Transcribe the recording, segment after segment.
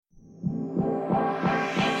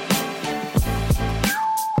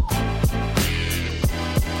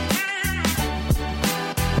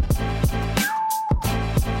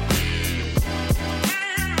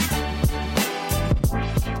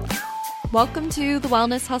Welcome to the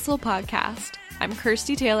Wellness Hustle podcast. I'm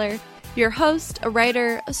Kirsty Taylor, your host, a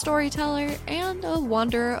writer, a storyteller, and a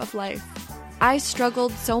wanderer of life. I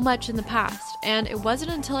struggled so much in the past, and it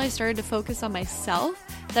wasn't until I started to focus on myself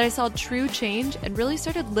that I saw true change and really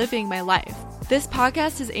started living my life. This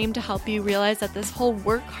podcast is aimed to help you realize that this whole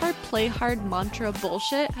work hard, play hard mantra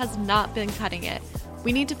bullshit has not been cutting it.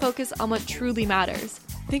 We need to focus on what truly matters.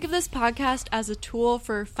 Think of this podcast as a tool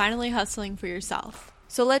for finally hustling for yourself.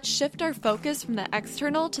 So let's shift our focus from the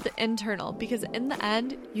external to the internal, because in the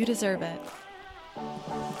end, you deserve it.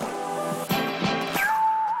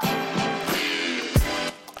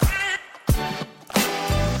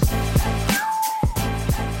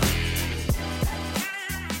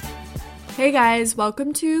 Hey guys,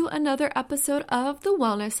 welcome to another episode of The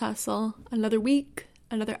Wellness Hustle. Another week,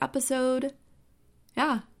 another episode.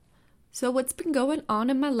 Yeah. So what's been going on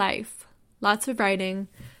in my life? Lots of writing.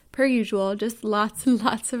 Per usual, just lots and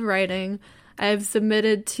lots of writing. I've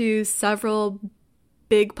submitted to several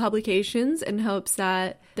big publications in hopes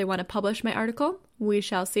that they want to publish my article. We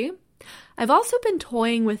shall see. I've also been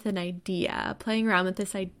toying with an idea, playing around with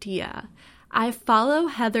this idea. I follow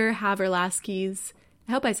Heather Havrilesky's,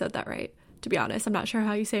 I hope I said that right, to be honest. I'm not sure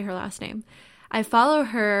how you say her last name. I follow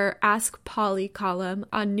her Ask Polly column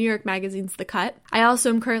on New York Magazine's The Cut. I also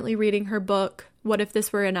am currently reading her book, What If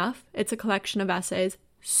This Were Enough? It's a collection of essays.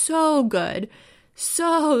 So good.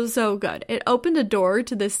 So good. It opened a door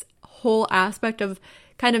to this whole aspect of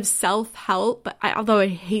kind of self-help, although I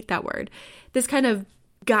hate that word, this kind of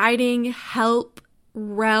guiding help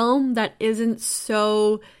realm that isn't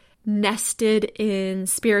so nested in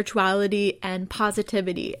spirituality and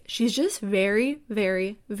positivity. She's just very,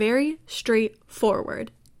 very, very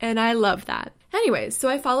straightforward. And I love that. Anyways, so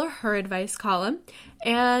I follow her advice column,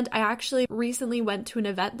 and I actually recently went to an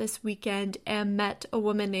event this weekend and met a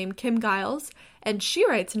woman named Kim Giles, and she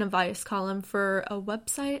writes an advice column for a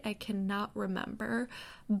website I cannot remember,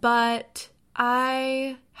 but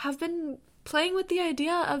I have been playing with the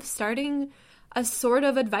idea of starting a sort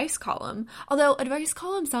of advice column. Although advice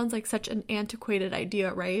column sounds like such an antiquated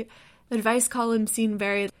idea, right? Advice columns seem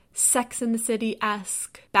very Sex and the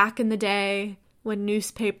City-esque back in the day, when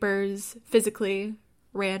newspapers physically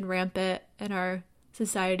ran rampant in our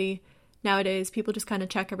society. Nowadays, people just kind of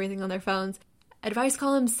check everything on their phones. Advice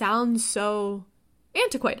columns sound so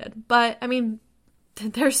antiquated, but I mean,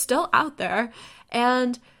 they're still out there.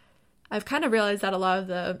 And I've kind of realized that a lot of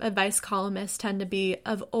the advice columnists tend to be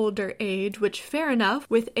of older age, which fair enough,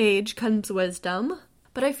 with age comes wisdom.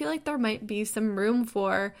 But I feel like there might be some room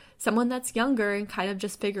for someone that's younger and kind of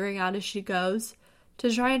just figuring out as she goes, to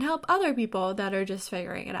try and help other people that are just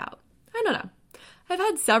figuring it out. I don't know. I've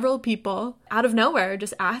had several people out of nowhere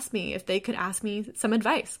just ask me if they could ask me some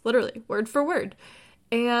advice, literally, word for word.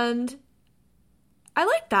 And I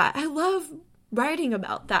like that. I love writing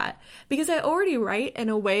about that because I already write in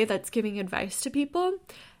a way that's giving advice to people.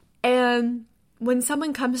 And when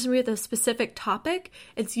someone comes to me with a specific topic,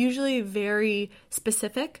 it's usually very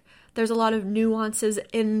specific. There's a lot of nuances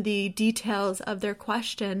in the details of their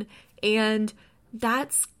question, and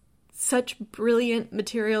that's such brilliant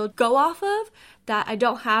material to go off of that I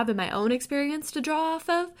don't have in my own experience to draw off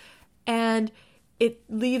of, and it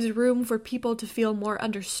leaves room for people to feel more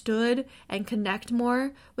understood and connect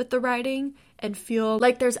more with the writing and feel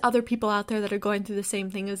like there's other people out there that are going through the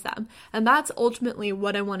same thing as them. And that's ultimately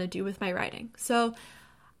what I want to do with my writing. So,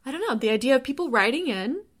 I don't know, the idea of people writing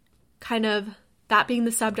in, kind of that being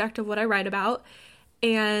the subject of what I write about,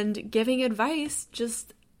 and giving advice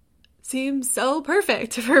just seems so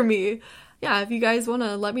perfect for me. Yeah, if you guys want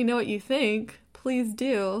to let me know what you think, please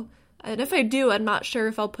do. And if I do, I'm not sure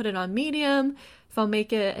if I'll put it on Medium, if I'll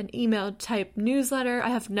make it an email type newsletter. I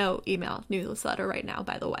have no email newsletter right now,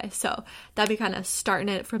 by the way, so that'd be kind of starting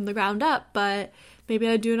it from the ground up, but maybe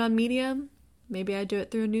I do it on Medium, maybe I do it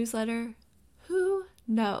through a newsletter. Who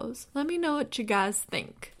knows? Let me know what you guys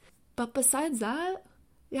think. But besides that,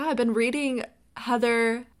 yeah, I've been reading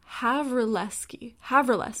Heather Havrilesky.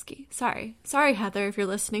 Sorry, Heather, if you're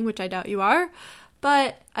listening, which I doubt you are.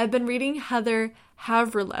 But I've been reading Heather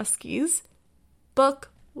Havrilesky's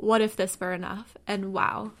book, What If This Were Enough? And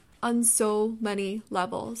wow, on so many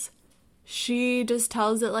levels. She just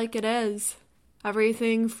tells it like it is.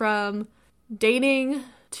 Everything from dating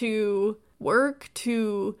to work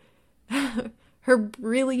to her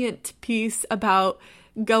brilliant piece about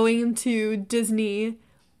going to Disney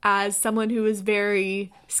as someone who is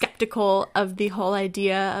very skeptical of the whole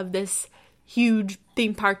idea of this huge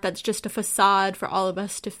theme park that's just a facade for all of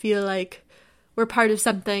us to feel like we're part of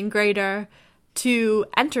something greater, to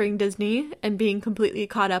entering Disney and being completely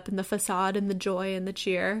caught up in the facade and the joy and the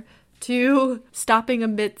cheer, to stopping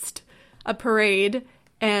amidst a parade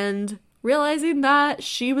and realizing that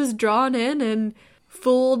she was drawn in and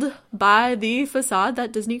fooled by the facade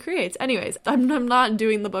that Disney creates. Anyways, I'm not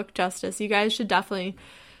doing the book justice. You guys should definitely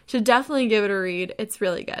give it a read. It's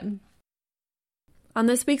really good. On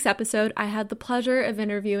this week's episode, I had the pleasure of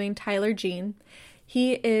interviewing Tyler Jean.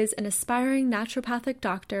 He is an aspiring naturopathic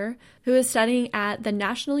doctor who is studying at the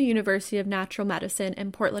National University of Natural Medicine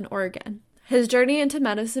in Portland, Oregon. His journey into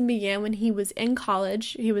medicine began when he was in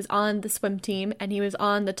college. He was on the swim team and he was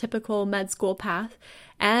on the typical med school path,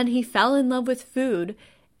 and he fell in love with food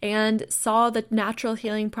and saw the natural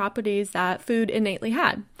healing properties that food innately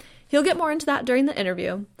had. He'll get more into that during the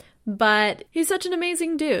interview, but he's such an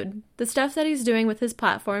amazing dude. The stuff that he's doing with his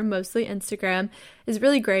platform, mostly Instagram, is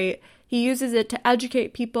really great. He uses it to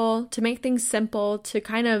educate people, to make things simple, to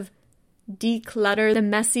kind of declutter the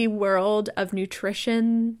messy world of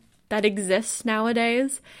nutrition that exists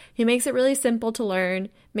nowadays. He makes it really simple to learn,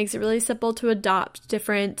 makes it really simple to adopt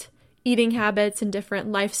different eating habits and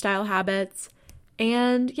different lifestyle habits.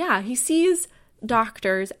 And yeah, he sees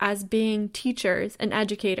doctors as being teachers and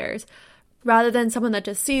educators, rather than someone that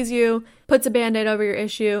just sees you, puts a band-aid over your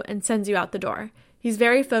issue, and sends you out the door. He's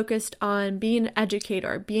very focused on being an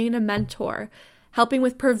educator, being a mentor, helping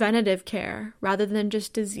with preventative care rather than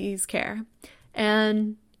just disease care.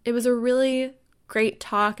 And it was a really great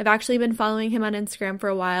talk. I've actually been following him on Instagram for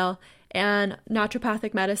a while, and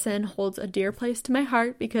naturopathic medicine holds a dear place to my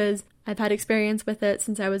heart because I've had experience with it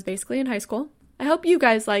since I was basically in high school. I hope you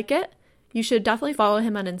guys like it. You should definitely follow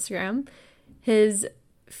him on Instagram. His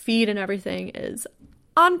feed and everything is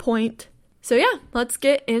on point. So yeah, let's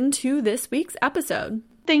get into this week's episode.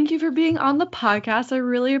 Thank you for being on the podcast. I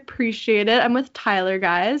really appreciate it. I'm with Tyler,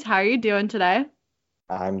 guys. How are you doing today?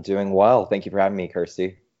 I'm doing well. Thank you for having me,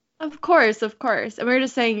 Kirsty. Of course. And we were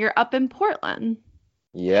just saying you're up in Portland.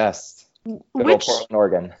 Yes. Good old Portland,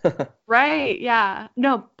 Oregon. Right, yeah.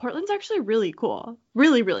 No, Portland's actually really cool.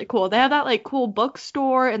 Really, really cool. They have that like cool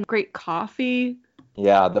bookstore and great coffee.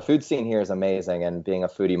 Yeah, the food scene here is amazing, and being a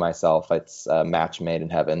foodie myself, it's a match made in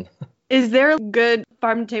heaven. Is there good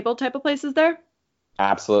farm-to-table type of places there?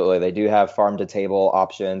 Absolutely. They do have farm-to-table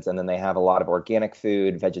options, and then they have a lot of organic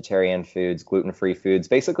food, vegetarian foods, gluten-free foods.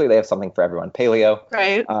 Basically, they have something for everyone. Paleo.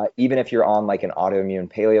 Right. Even if you're on like an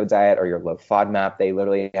autoimmune paleo diet or your low FODMAP, they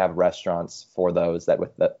literally have restaurants for those that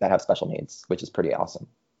have special needs, which is pretty awesome.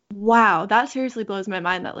 Wow, that seriously blows my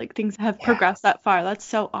mind that like things have progressed that far. That's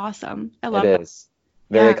so awesome. I love it. It is.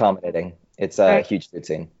 Very accommodating. It's a huge food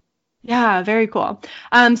scene. Yeah, very cool.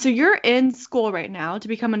 So you're in school right now to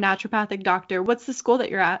become a naturopathic doctor. What's the school that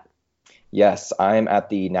you're at? Yes, I'm at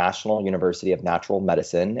the National University of Natural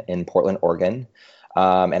Medicine in Portland, Oregon,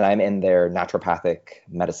 and I'm in their naturopathic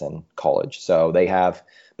medicine college. So they have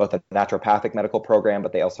both a naturopathic medical program,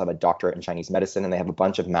 but they also have a doctorate in Chinese medicine, and they have a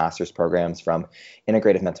bunch of master's programs from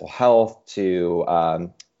integrative mental health to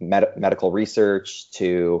medical research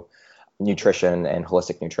to nutrition and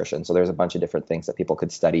holistic nutrition. So there's a bunch of different things that people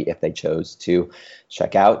could study if they chose to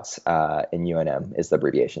check out, and UNM is the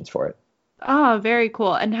abbreviations for it. Oh, very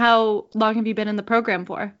cool. And how long have you been in the program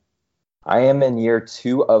for? I am in year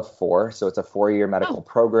 2 of 4, so it's a 4-year medical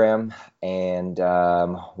program, and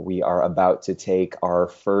we are about to take our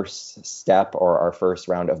first step or our first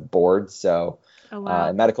round of boards. So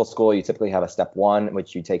in medical school, you typically have a step 1,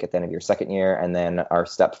 which you take at the end of your 2nd year, and then our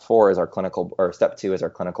step 4 is our clinical, or step 2 is our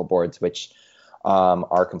clinical boards, which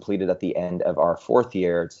are completed at the end of our 4th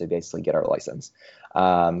year to basically get our license.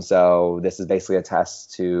 So this is basically a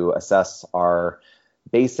test to assess our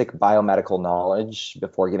basic biomedical knowledge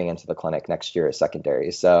before getting into the clinic next year as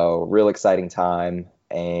secondary. So real exciting time.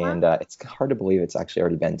 And it's hard to believe it's actually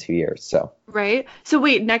already been 2 years. So right. So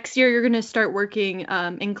wait, next year you're going to start working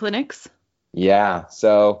in clinics? Yeah.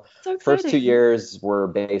 So first 2 years were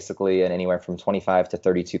basically in anywhere from 25 to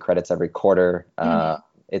 32 credits every quarter.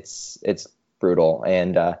 It's brutal.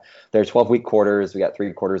 And they're 12-week quarters. We got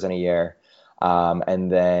 3 quarters in a year.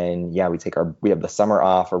 And then, we have the summer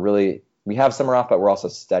off, we have summer off, but we're also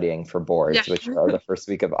studying for boards, which are the first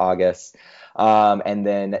week of August. And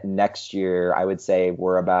then next year, I would say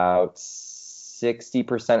we're about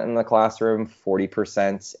 60% in the classroom,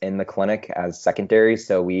 40% in the clinic as secondary.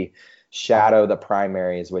 So we shadow the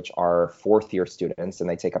primaries, which are 4th-year students, and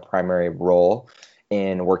they take a primary role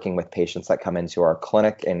in working with patients that come into our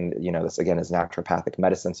clinic. And, this again is naturopathic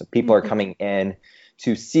medicine. So people are coming in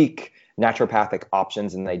to seek naturopathic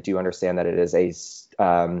options, and they do understand that it is a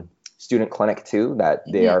student clinic too, that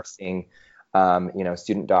they are seeing,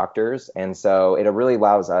 student doctors. And so it really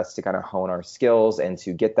allows us to kind of hone our skills and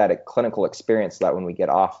to get that clinical experience so that when we get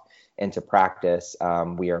off into practice,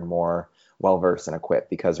 we are more well versed and equipped,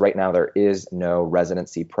 because right now there is no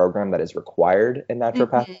residency program that is required in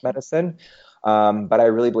naturopathic medicine. But I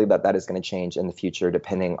really believe that that is going to change in the future,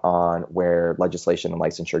 depending on where legislation and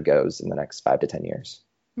licensure goes in the next 5 to 10 years.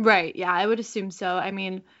 Right. Yeah, I would assume so. I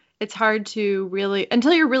mean, it's hard to really,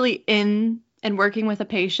 until you're really in and working with a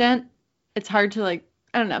patient, it's hard to like,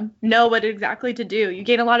 I don't know what exactly to do. You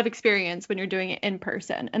gain a lot of experience when you're doing it in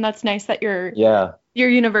person. And that's nice that your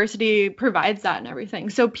university provides that and everything.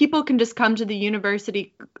 So people can just come to the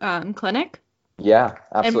university clinic. Yeah,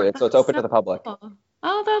 absolutely. So it's open to the public. Cool.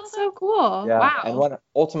 Oh, that's so cool. Yeah. Wow. And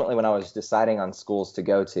ultimately when I was deciding on schools to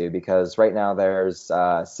go to, because right now there's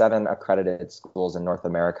 7 accredited schools in North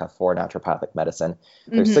America for naturopathic medicine.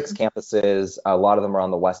 There's 6 campuses. A lot of them are on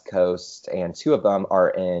the West Coast, and 2 of them are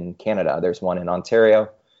in Canada. There's one in Ontario,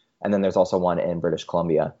 and then there's also one in British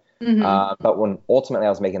Columbia. But when ultimately I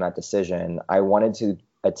was making that decision, I wanted to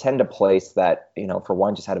attend a place that, for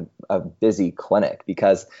one, just had a busy clinic,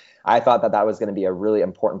 because I thought that that was going to be a really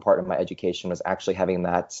important part of my education, was actually having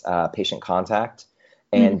that patient contact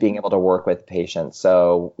and being able to work with patients.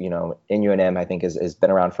 So, NUNM, I think, has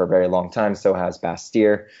been around for a very long time. So has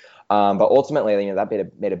Bastyr. But ultimately,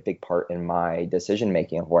 that made a big part in my decision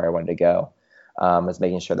making of where I wanted to go. Was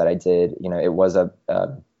making sure that I did, it was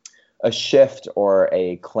a shift or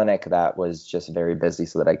a clinic that was just very busy,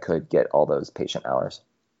 so that I could get all those patient hours.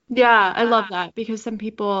 Yeah, I love that, because some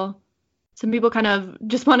people kind of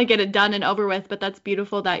just want to get it done and over with, but that's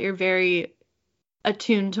beautiful that you're very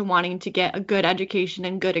attuned to wanting to get a good education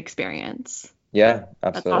and good experience. Yeah,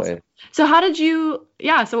 absolutely. That's awesome. So how did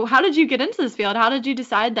you get into this field? How did you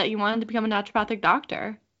decide that you wanted to become a naturopathic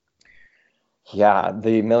doctor? Yeah,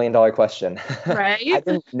 the $1 million question. Right? I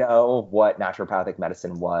didn't know what naturopathic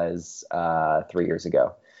medicine was 3 years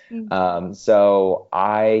ago. So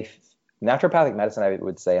naturopathic medicine, I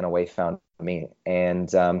would say, in a way, found me.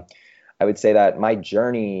 And I would say that my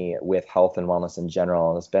journey with health and wellness in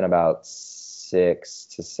general has been about 6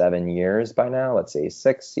 to 7 years by now. Let's see,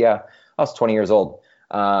 6. Yeah, I was 20 years old.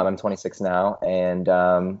 I'm 26 now, and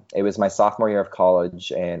it was my sophomore year of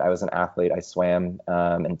college, and I was an athlete. I swam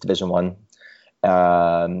in Division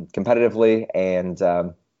I competitively, and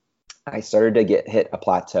I started to hit a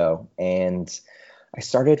plateau, and I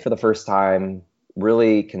started for the first time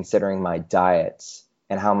really considering my diet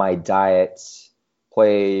and how my diet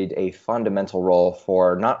played a fundamental role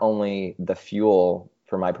for not only the fuel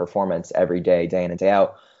for my performance every day, day in and day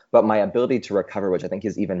out, but my ability to recover, which I think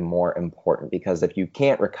is even more important, because if you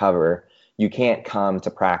can't recover, you can't come to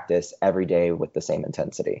practice every day with the same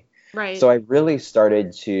intensity. Right. So I really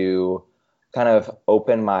started to kind of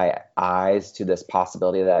open my eyes to this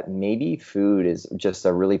possibility that maybe food is just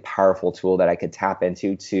a really powerful tool that I could tap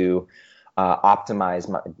into to optimize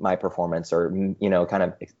my performance, or kind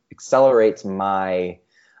of accelerate my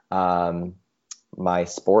my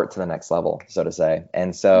sport to the next level, so to say.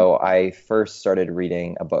 And so I first started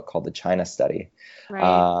reading a book called The China Study.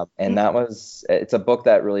 Right. And it's a book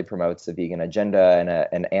that really promotes a vegan agenda and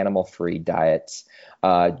an animal-free diet,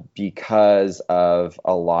 because of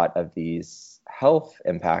a lot of these health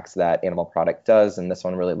impacts that animal product does. And this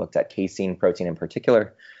one really looked at casein protein in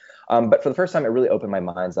particular. But for the first time, it really opened my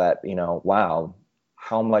mind that, wow,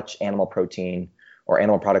 how much animal protein or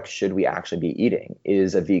animal products should we actually be eating?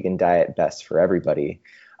 Is a vegan diet best for everybody?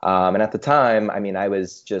 And at the time, I mean, I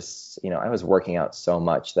was just, I was working out so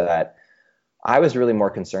much that I was really more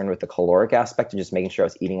concerned with the caloric aspect and just making sure I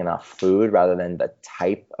was eating enough food rather than the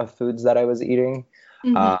type of foods that I was eating.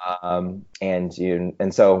 And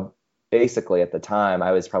so basically at the time,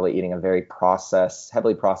 I was probably eating a very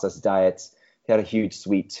heavily processed diet. Had a huge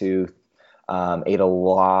sweet tooth. Ate a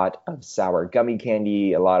lot of sour gummy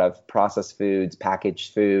candy, a lot of processed foods,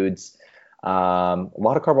 packaged foods, a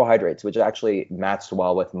lot of carbohydrates, which actually matched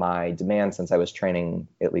well with my demand since I was training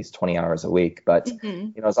at least 20 hours a week. But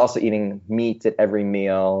I was also eating meat at every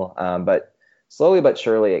meal. But slowly but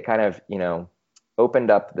surely, it kind of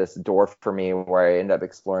opened up this door for me where I ended up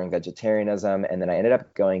exploring vegetarianism, and then I ended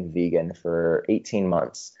up going vegan for 18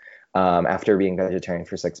 months after being vegetarian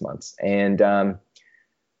for 6 months. And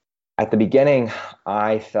at the beginning,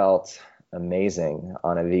 I felt amazing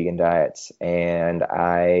on a vegan diet, and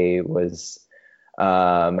I was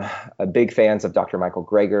a big fans of Dr. Michael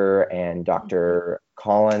Greger and Dr.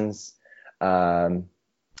 Collins, or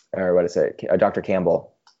what is it, Dr.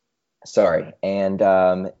 Campbell. Sorry, and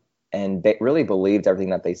they really believed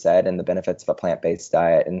everything that they said and the benefits of a plant-based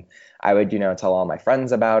diet. And I would, tell all my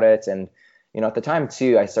friends about it. And at the time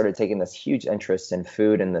too, I started taking this huge interest in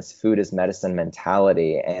food and this food as medicine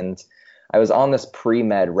mentality. And I was on this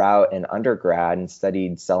pre-med route in undergrad and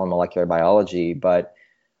studied cell and molecular biology, but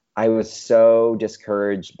I was so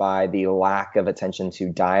discouraged by the lack of attention to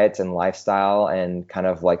diet and lifestyle and kind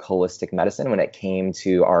of like holistic medicine when it came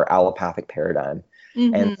to our allopathic paradigm.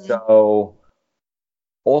 And Mm-hmm. so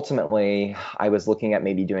ultimately, I was looking at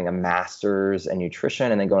maybe doing a master's in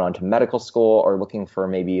nutrition and then going on to medical school, or looking for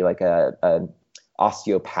maybe like a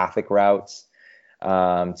osteopathic route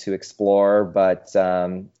to explore. But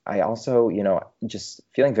I also, just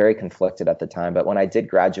feeling very conflicted at the time. But when I did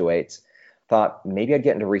graduate, thought maybe I'd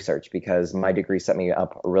get into research because my degree set me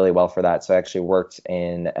up really well for that. So I actually worked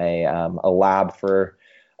in a lab for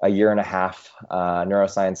a year and a half,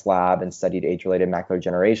 neuroscience lab, and studied age-related macular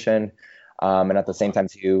degeneration. And at the same time,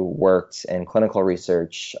 too, worked in clinical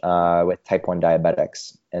research with type 1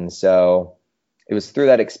 diabetics. And so it was through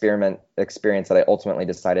that experience that I ultimately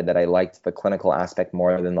decided that I liked the clinical aspect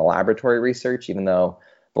more than the laboratory research, even though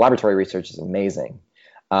the laboratory research is amazing.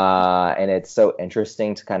 And it's so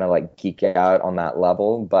interesting to kind of like geek out on that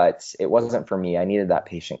level, but it wasn't for me. I needed that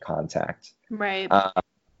patient contact. Right.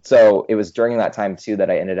 So it was during that time too that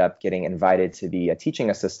I ended up getting invited to be a teaching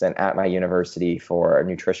assistant at my university for a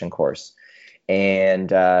nutrition course. And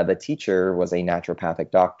the teacher was a naturopathic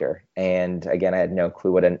doctor. And again, I had no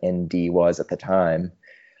clue what an ND was at the time.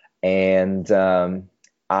 And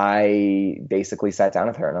I basically sat down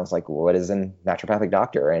with her and I was like, what is a naturopathic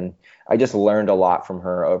doctor? And I just learned a lot from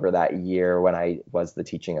her over that year when I was the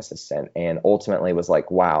teaching assistant, and ultimately was like,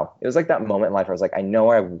 wow, it was like that moment in life where I was like, I know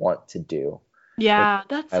what I want to do with Yeah,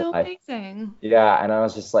 that's my so life. amazing. Yeah. And I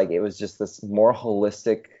was just like, it was just this more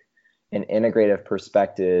holistic and integrative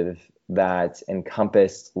perspective that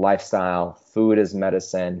encompassed lifestyle, food as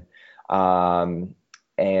medicine, um,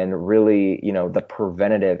 and really, the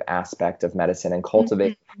preventative aspect of medicine and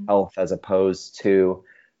cultivating Mm-hmm. health as opposed to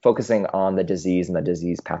focusing on the disease and the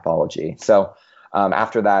disease pathology. So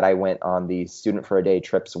after that, I went on the student for a day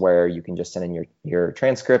trips where you can just send in your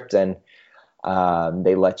transcript, and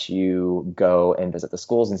they let you go and visit the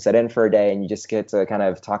schools and sit in for a day, and you just get to kind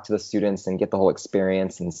of talk to the students and get the whole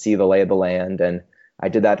experience and see the lay of the land. And I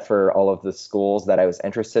did that for all of the schools that I was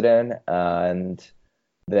interested in, and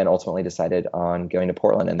then ultimately decided on going to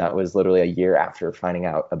Portland. And that was literally a year after finding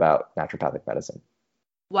out about naturopathic medicine.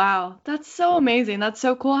 Wow, that's so amazing. That's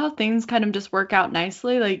so cool how things kind of just work out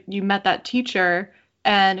nicely. Like you met that teacher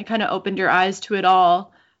and it kind of opened your eyes to it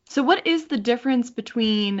all. So what is the difference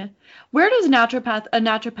between where does a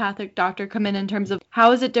naturopathic doctor come in terms of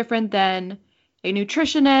how is it different than a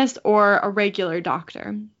nutritionist or a regular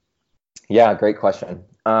doctor? Yeah, great question.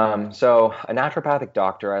 So a naturopathic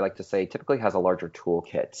doctor, I like to say, typically has a larger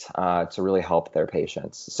toolkit to really help their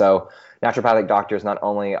patients. So naturopathic doctors not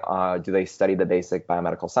only do they study the basic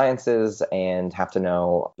biomedical sciences and have to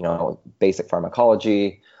know, basic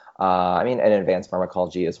pharmacology. And advanced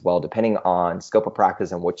pharmacology as well, depending on scope of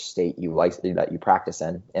practice and which state that you practice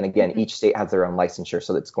in. And again, Mhm. each state has their own licensure,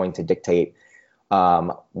 so that's going to dictate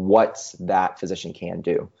what that physician can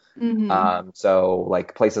do. Mhm. So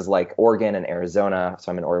like places like Oregon and Arizona,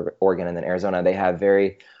 so I'm in Oregon and then Arizona, um,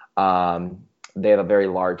 they have a very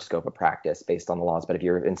large scope of practice based on the laws. But if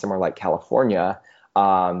you're in somewhere like California,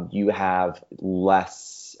 you have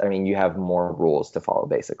less, you have more rules to follow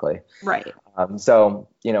basically. Right. So,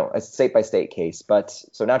 a state by state case. But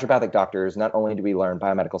so naturopathic doctors, not only do we learn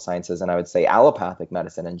biomedical sciences and I would say allopathic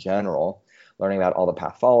medicine in general, learning about all the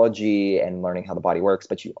pathology and learning how the body works,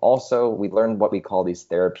 but we learn what we call these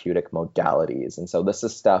therapeutic modalities. And so this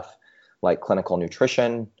is stuff like clinical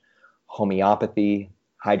nutrition, homeopathy,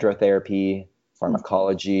 hydrotherapy,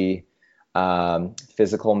 pharmacology,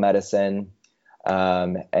 physical medicine,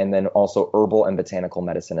 and then also herbal and botanical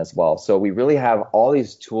medicine as well. So we really have all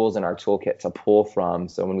these tools in our toolkit to pull from.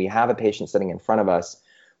 So when we have a patient sitting in front of us,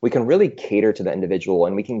 we can really cater to the individual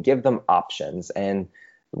and we can give them options. And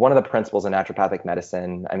one of the principles in naturopathic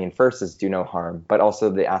medicine, first is do no harm, but also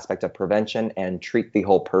the aspect of prevention and treat the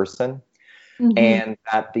whole person. Hmm. And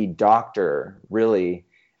that the doctor really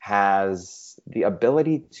has the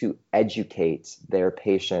ability to educate their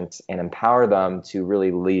patients and empower them to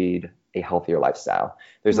really lead a healthier lifestyle.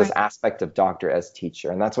 There's this Right. aspect of doctor as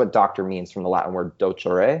teacher, and that's what doctor means from the Latin word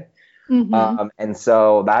docere. Hmm. And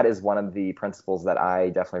so that is one of the principles that I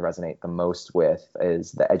definitely resonate the most with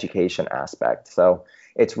is the education aspect. So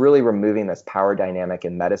it's really removing this power dynamic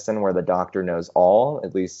in medicine where the doctor knows all,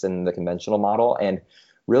 at least in the conventional model, and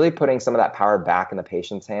really putting some of that power back in the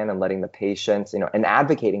patient's hand and letting the patient, and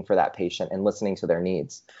advocating for that patient and listening to their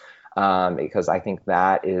needs. Because I think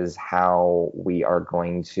that is how we are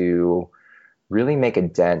going to really make a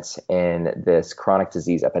dent in this chronic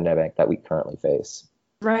disease epidemic that we currently face.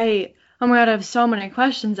 Right. Oh my God, I have so many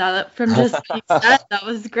questions out from just what you said. That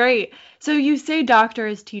was great. So you say doctor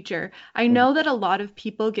is teacher. I know that a lot of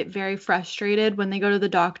people get very frustrated when they go to the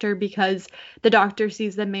doctor because the doctor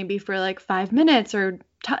sees them maybe for like 5 minutes or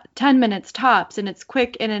 10 minutes tops, and it's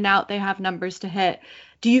quick in and out. They have numbers to hit.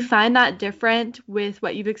 Do you find that different with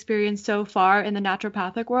what you've experienced so far in the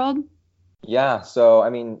naturopathic world? Yeah, so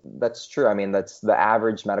I mean, that's true. I mean, that's the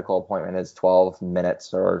average medical appointment is 12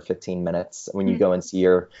 minutes or 15 minutes when you go and see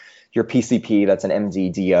your PCP, that's an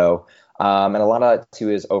MD/DO. And a lot of that too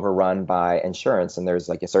is overrun by insurance, and there's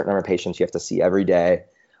like a certain number of patients you have to see every day.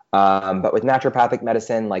 But with naturopathic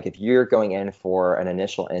medicine, like if you're going in for an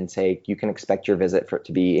initial intake, you can expect your visit for it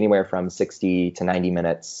to be anywhere from 60 to 90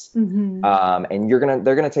 minutes. And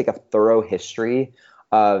they're gonna take a thorough history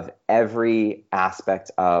of every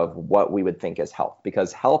aspect of what we would think is health,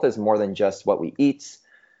 because health is more than just what we eat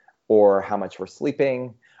or how much we're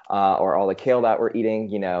sleeping, or all the kale that we're eating.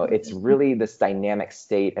 You know, it's really this dynamic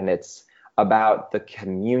state, and it's about the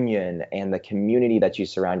communion and the community that you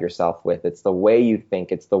surround yourself with. It's the way you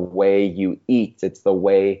think, it's the way you eat, it's the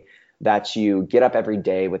way that you get up every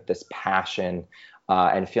day with this passion,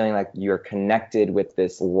 and feeling like you're connected with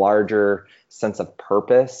this larger sense of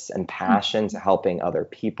purpose and passion to helping other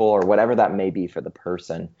people, or whatever that may be for the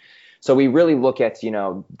person. So we really look at, you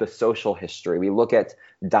know, the social history. We look at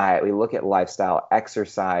diet. We look at lifestyle,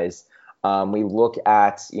 exercise. We look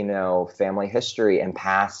at, you know, family history and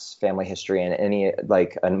past family history and any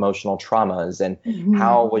like emotional traumas and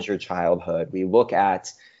how was your childhood. We look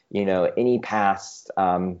at, you know, any past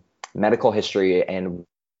medical history and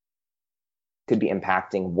could be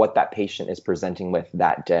impacting what that patient is presenting with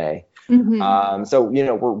that day. So, you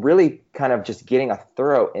know, we're really kind of just getting a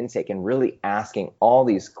thorough intake and really asking all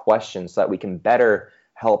these questions so that we can better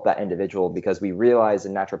help that individual, because we realize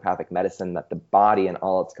in naturopathic medicine that the body and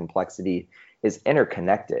all its complexity is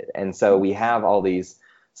interconnected. And so we have all these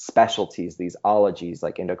specialties, these ologies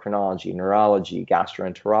like endocrinology, neurology,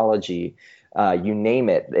 gastroenterology, you name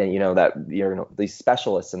it, and, you know, that, you know, these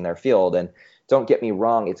specialists in their field. And don't get me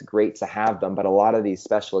wrong, it's great to have them, but a lot of these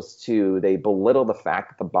specialists too, they belittle the fact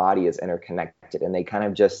that the body is interconnected, and they kind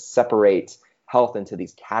of just separate health into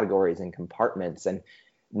these categories and compartments, and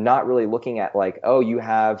not really looking at like, oh, you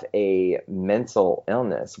have a mental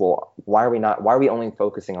illness. Well, why are we only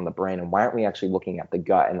focusing on the brain, and why aren't we actually looking at the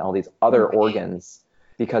gut and all these other organs?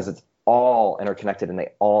 Because it's all interconnected and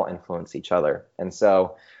they all influence each other. And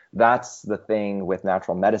so that's the thing with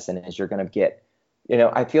natural medicine, is you're going to get, you know,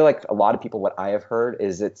 I feel like a lot of people, what I have heard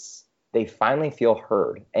is they finally feel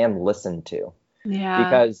heard and listened to. Yeah.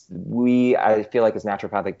 Because I feel like as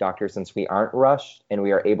naturopathic doctors, since we aren't rushed and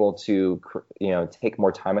we are able to, you know, take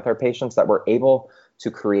more time with our patients, that we're able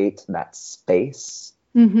to create that space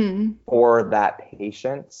for that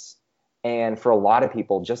patient. And for a lot of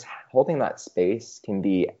people, just holding that space can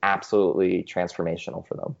be absolutely transformational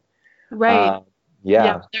for them. Right.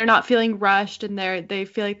 Yeah, they're not feeling rushed, and they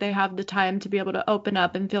feel like they have the time to be able to open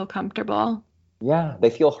up and feel comfortable. Yeah,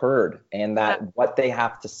 they feel heard, and that what they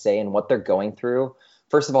have to say and what they're going through,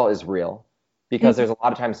 first of all, is real. Because there's a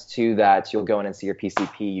lot of times too that you'll go in and see your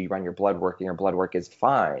PCP, you run your blood work, and your blood work is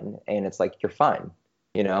fine, and it's like, you're fine.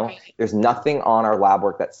 You know, there's nothing on our lab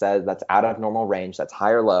work that says that's out of normal range, that's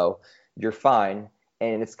high or low. You're fine.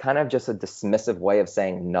 And it's kind of just a dismissive way of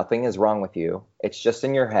saying nothing is wrong with you. It's just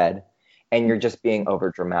in your head, and you're just being over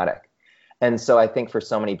dramatic. And so I think for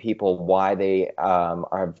so many people, why they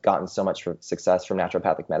have gotten so much success from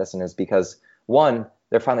naturopathic medicine is because, one,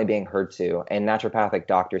 they're finally being heard to, and naturopathic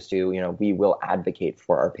doctors too, you know, we will advocate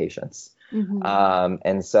for our patients.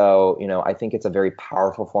 And so, you know, I think it's a very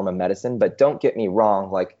powerful form of medicine, but don't get me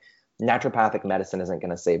wrong, like naturopathic medicine isn't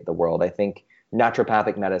going to save the world. I think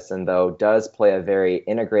naturopathic medicine, though, does play a very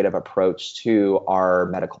integrative approach to our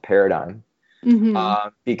medical paradigm.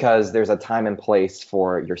 Because there's a time and place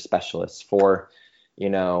for your specialists, for, you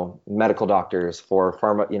know, medical doctors, for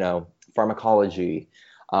pharmacology,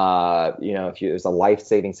 you know, if there's a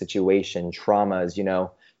life-saving situation, traumas, you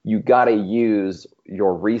know, you got to use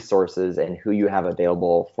your resources and who you have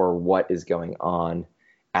available for what is going on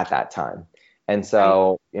at that time. And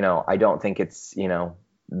so, you know, I don't think it's, you know,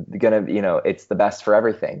 it's the best for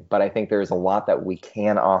everything, but I think there's a lot that we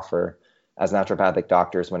can offer as naturopathic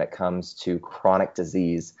doctors when it comes to chronic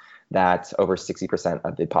disease that over 60%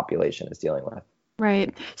 of the population is dealing with.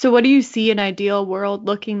 Right. So what do you see an ideal world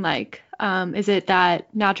looking like? Is it that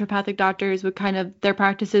naturopathic doctors would their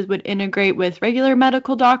practices would integrate with regular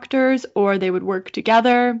medical doctors, or they would work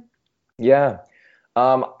together? Yeah.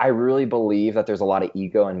 I really believe that there's a lot of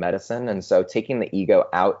ego in medicine. And so taking the ego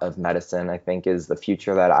out of medicine, I think, is the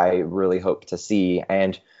future that I really hope to see.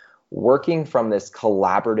 And working from this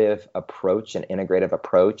collaborative approach and integrative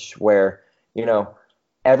approach where,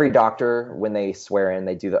 every doctor, when they swear in,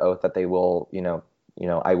 they do the oath that they will,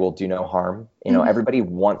 I will do no harm. Everybody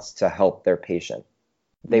wants to help their patient.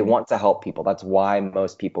 They want to help people. That's why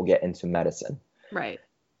most people get into medicine. Right.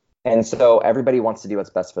 And so everybody wants to do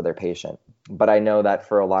what's best for their patient. But I know that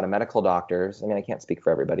for a lot of medical doctors, I can't speak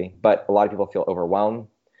for everybody, but a lot of people feel overwhelmed.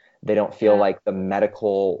 They don't feel like the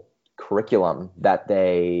medical curriculum that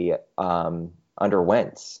they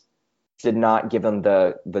underwent did not give them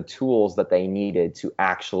the tools that they needed to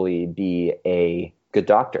actually be a good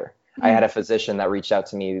doctor. I had a physician that reached out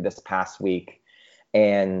to me this past week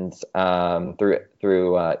and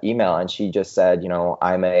through email, and she just said,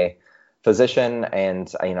 I'm a physician,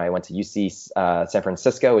 and I went to UC San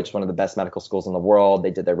Francisco, which is one of the best medical schools in the world.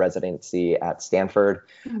 They did their residency at Stanford,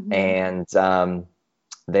 and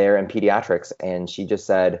they're in pediatrics. And she just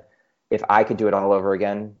said, if I could do it all over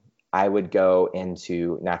again, I would go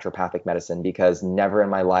into naturopathic medicine, because never in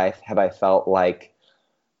my life have I felt like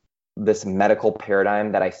this medical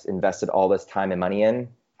paradigm that I invested all this time and money in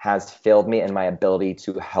has failed me in my ability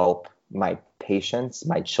to help my patients,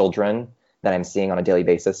 my children that I'm seeing on a daily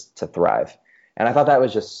basis to thrive. And I thought that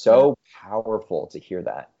was just so powerful to hear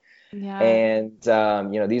that. Yeah. And,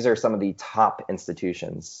 these are some of the top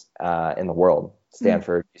institutions in the world,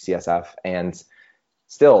 Stanford, UCSF, and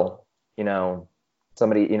still,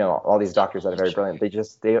 somebody, all these doctors that are very brilliant, they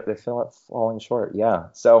feel it falling short. Yeah.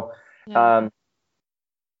 So, and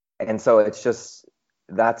so it's just,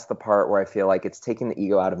 that's the part where I feel like it's taking the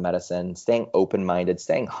ego out of medicine, staying open-minded,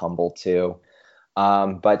 staying humble too.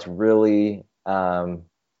 But really,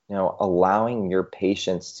 allowing your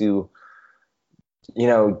patients to,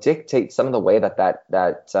 dictate some of the way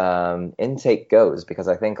that intake goes, because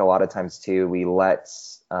I think a lot of times too, we let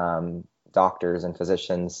doctors and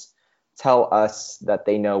physicians tell us that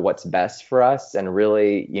they know what's best for us, and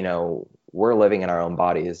really, we're living in our own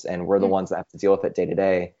bodies, and we're the ones that have to deal with it day to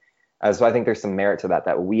day. So I think there's some merit to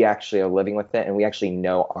that we actually are living with it, and we actually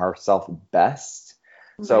know ourselves best.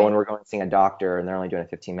 So when we're going seeing a doctor and they're only doing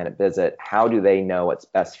a 15-minute visit, how do they know what's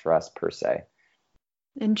best for us per se?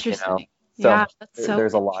 Interesting. So yeah, that's so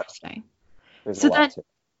there's interesting. There's a lot to it.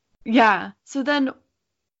 Yeah. So then,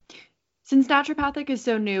 since naturopathic is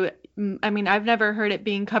so new, I've never heard it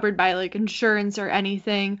being covered by like insurance or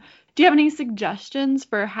anything. Do you have any suggestions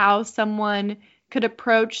for how someone could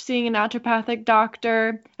approach seeing a naturopathic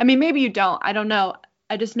doctor? Maybe you don't. I don't know.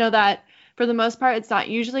 I just know that for the most part, it's not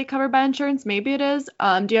usually covered by insurance. Maybe it is.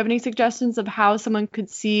 Do you have any suggestions of how someone could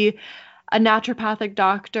see a naturopathic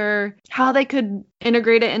doctor, how they could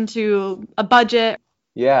integrate it into a budget?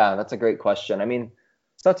 Yeah, that's a great question.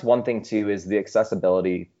 So that's one thing too, is the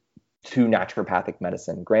accessibility to naturopathic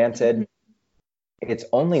medicine. Granted, it's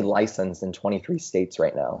only licensed in 23 states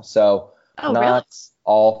right now. So not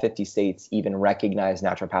all 50 states even recognize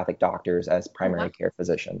naturopathic doctors as primary care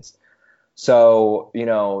physicians. So,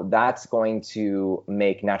 that's going to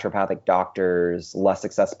make naturopathic doctors less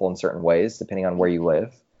accessible in certain ways, depending on where you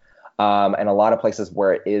live. And a lot of places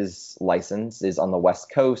where it is licensed is on the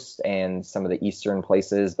West Coast and some of the Eastern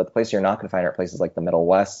places. But the place you're not going to find are places like the Middle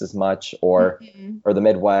West as much, or the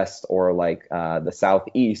Midwest, or like the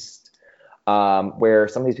Southeast, where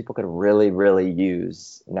some of these people could really, really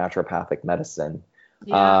use naturopathic medicine.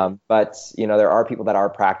 Yeah. But, there are people that are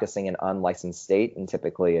practicing in unlicensed state, and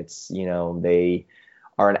typically it's, they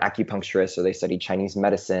are an acupuncturist, or they study Chinese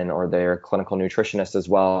medicine, or they're a clinical nutritionist as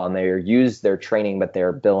well, and they use their training, but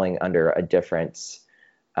they're billing under a different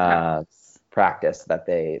practice that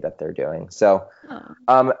they're doing. So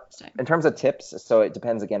in terms of tips, so it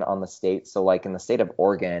depends again on the state. So like in the state of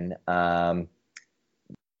Oregon, naturopathic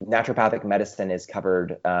medicine is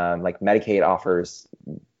covered, like Medicaid offers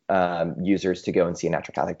users to go and see a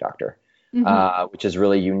naturopathic doctor, which is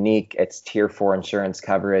really unique. It's tier 4 insurance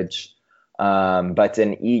coverage. But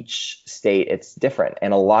in each state, it's different.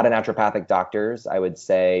 And a lot of naturopathic doctors, I would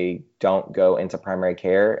say, don't go into primary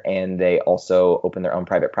care, and they also open their own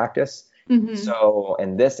private practice. So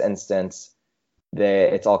in this instance,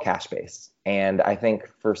 it's all cash-based. And I think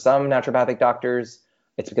for some naturopathic doctors,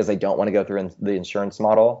 it's because they don't want to go through the insurance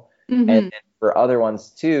model. And then for other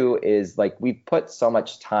ones too, is like we put so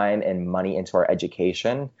much time and money into our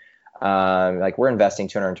education. Like we're investing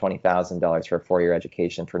 $220,000 for a 4-year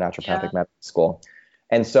education for naturopathic medical school.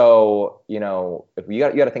 And so, if you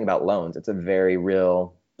got to think about loans. It's a very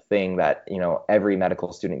real thing that, every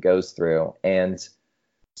medical student goes through. And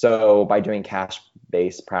so by doing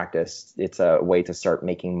cash-based practice, it's a way to start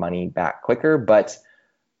making money back quicker, but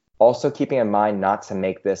also keeping in mind not to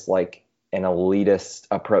make this like an elitist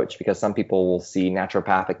approach, because some people will see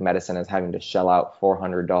naturopathic medicine as having to shell out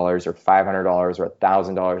 $400 or $500 or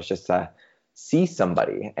 $1,000 just to see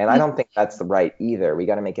somebody. And I don't think that's the right either. We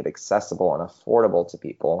got to make it accessible and affordable to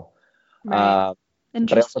people. Right.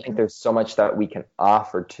 But I also think there's so much that we can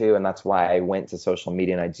offer too. And that's why I went to social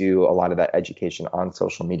media, and I do a lot of that education on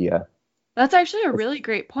social media. That's actually a really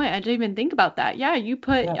great point. I didn't even think about that. Yeah,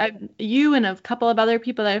 you and a couple of other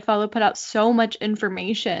people that I follow put out so much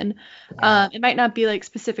information. Yeah. It might not be like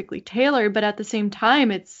specifically tailored, but at the same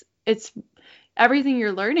time, it's everything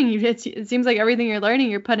you're learning. It seems like everything you're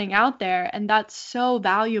learning, you're putting out there, and that's so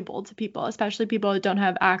valuable to people, especially people that don't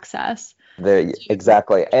have access.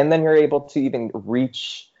 Exactly. And then you're able to even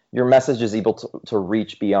reach, your message is able to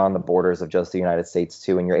reach beyond the borders of just the United States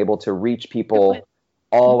too. And you're able to reach people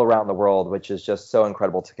all around the world, which is just so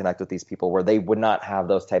incredible to connect with these people where they would not have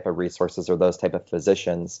those type of resources or those type of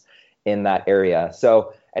physicians in that area.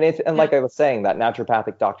 So, and like I was saying, that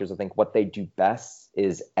naturopathic doctors, I think what they do best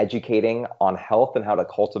is educating on health and how to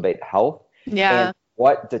cultivate health. Yeah. And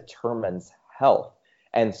what determines health.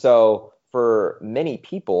 And so for many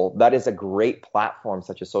people, that is a great platform,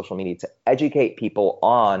 such as social media, to educate people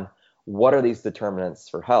on what are these determinants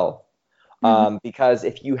for health. Because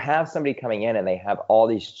if you have somebody coming in and they have all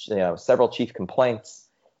these, several chief complaints,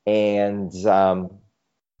 and you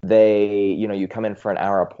come in for an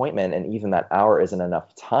hour appointment, and even that hour isn't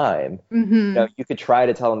enough time. You could try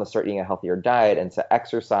to tell them to start eating a healthier diet and to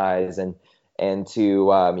exercise and to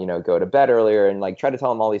go to bed earlier, and like try to tell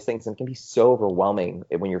them all these things. And it can be so overwhelming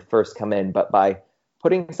when you first come in. But by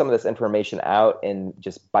putting some of this information out in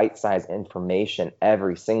just bite-sized information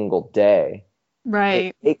every single day, right,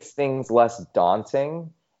 it makes things less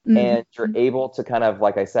daunting. And you're able to kind of,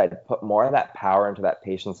 like I said, put more of that power into that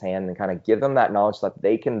patient's hand and kind of give them that knowledge so that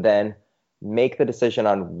they can then make the decision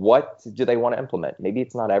on what do they want to implement. Maybe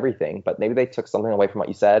it's not everything, but maybe they took something away from what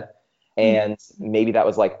you said. And maybe that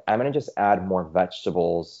was like, I'm going to just add more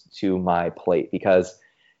vegetables to my plate, because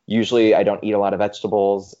usually I don't eat a lot of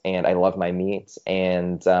vegetables and I love my meat.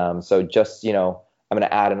 And so just, I'm going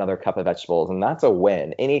to add another cup of vegetables, and that's a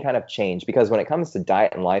win. Any kind of change, because when it comes to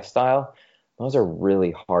diet and lifestyle, those are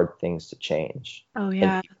really hard things to change. Oh,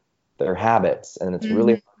 yeah. They're habits, and it's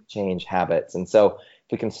really hard to change habits. And so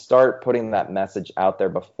if we can start putting that message out there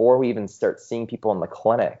before we even start seeing people in the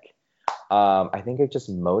clinic, I think it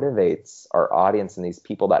just motivates our audience and these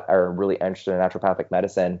people that are really interested in naturopathic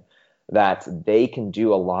medicine, that they can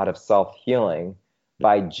do a lot of self-healing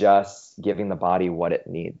by just giving the body what it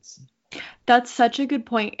needs. That's such a good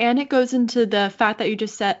point. And it goes into the fact that you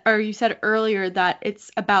said earlier that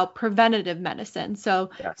it's about preventative medicine. So,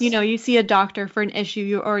 Yes. You see a doctor for an issue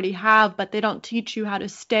you already have, but they don't teach you how to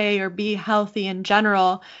stay or be healthy in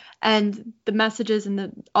general. And the messages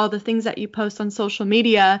and all the things that you post on social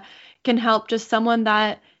media can help just someone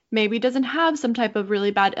that maybe doesn't have some type of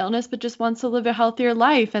really bad illness, but just wants to live a healthier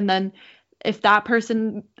life. And then if that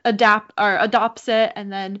person adopts it,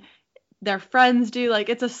 and then their friends do, like,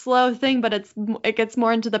 it's a slow thing, but it gets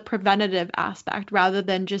more into the preventative aspect rather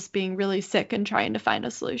than just being really sick and trying to find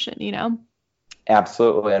a solution.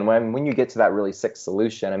 Absolutely. And when you get to that really sick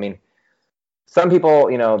solution, I mean, some people,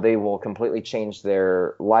 they will completely change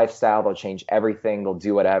their lifestyle. They'll change everything. They'll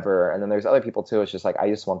do whatever. And then there's other people too. It's just like, I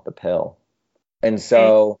just want the pill. And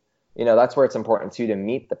so, that's where it's important too, to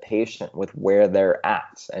meet the patient with where they're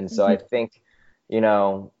at. And so I think,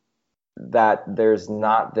 that there's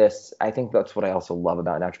not this, I think that's what I also love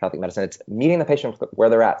about naturopathic medicine. It's meeting the patient where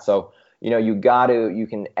they're at. So, you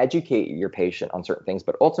can educate your patient on certain things,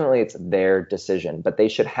 but ultimately it's their decision. But they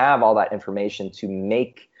should have all that information to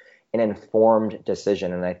make an informed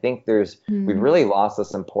decision. And I think we've really lost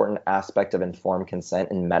this important aspect of informed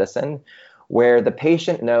consent in medicine, where the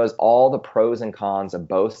patient knows all the pros and cons of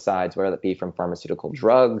both sides, whether it be from pharmaceutical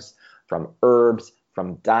drugs, from herbs,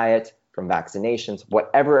 from diet, from vaccinations,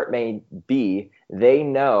 whatever it may be. They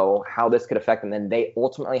know how this could affect them, and they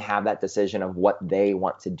ultimately have that decision of what they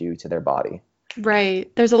want to do to their body.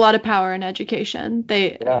 Right. There's a lot of power in education.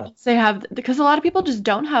 They have, because a lot of people just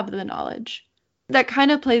don't have the knowledge. That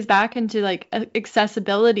kind of plays back into like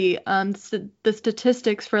accessibility. The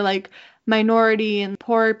statistics for like minority and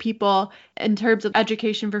poor people in terms of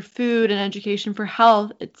education for food and education for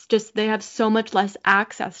health, it's just they have so much less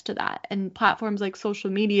access to that, and platforms like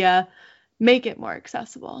social media make it more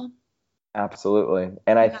accessible. Absolutely.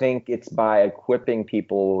 And I think it's by equipping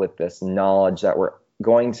people with this knowledge that we're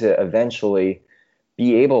going to eventually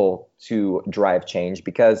be able to drive change,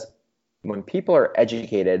 because when people are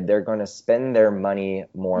educated, they're going to spend their money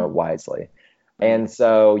more wisely. And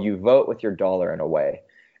so you vote with your dollar in a way.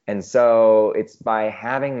 And so it's by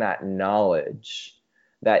having that knowledge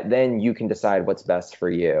that then you can decide what's best for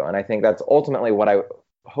you. And I think that's ultimately what I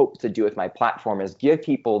hope to do with my platform, is give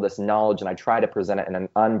people this knowledge, and I try to present it in an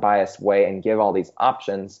unbiased way and give all these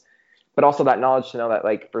options, but also that knowledge to know that,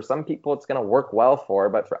 like, for some people it's going to work well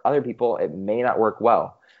but for other people it may not work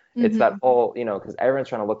well. It's that whole, because everyone's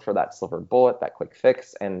trying to look for that silver bullet, that quick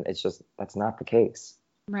fix, and it's just, that's not the case.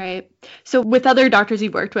 Right. So with other doctors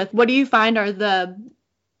you've worked with, what do you find are the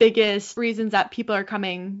biggest reasons that people are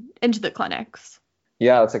coming into the clinics?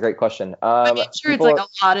 Yeah, that's a great question. I'm sure it's like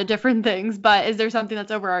a lot of different things, but is there something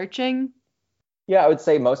that's overarching? Yeah, I would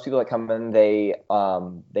say most people that come in,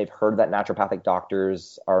 they've heard that naturopathic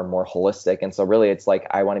doctors are more holistic, and so really it's like,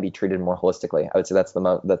 I want to be treated more holistically. I would say that's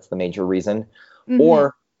the major reason.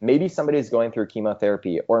 Or maybe somebody's going through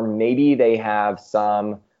chemotherapy, or maybe they have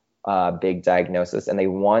some big diagnosis and they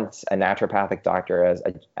want a naturopathic doctor as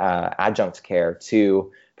adjunct care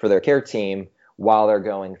for their care team while they're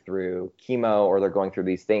going through chemo, or they're going through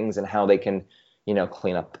these things, and how they can,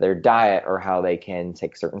 clean up their diet, or how they can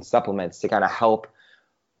take certain supplements to kind of help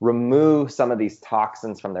remove some of these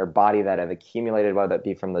toxins from their body that have accumulated, whether it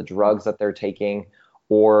be from the drugs that they're taking,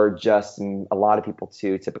 or just a lot of people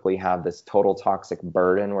too typically have this total toxic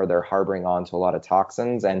burden where they're harboring on to a lot of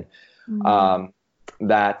toxins, and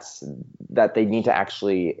that they need to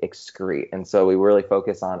actually excrete. And so we really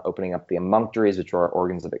focus on opening up the emunctories, which are our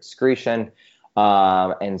organs of excretion.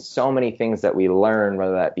 And so many things that we learn,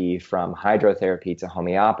 whether that be from hydrotherapy to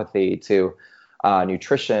homeopathy to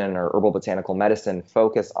nutrition or herbal botanical medicine,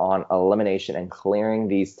 focus on elimination and clearing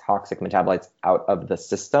these toxic metabolites out of the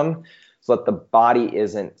system so that the body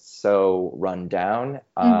isn't so run down.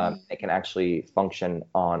 It can actually function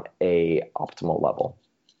on a optimal level.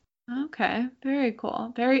 Okay, very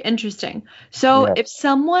cool. Very interesting. So if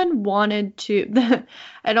someone wanted to,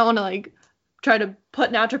 I don't want to like try to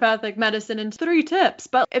put naturopathic medicine into 3 tips,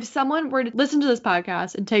 but if someone were to listen to this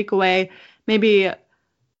podcast and take away maybe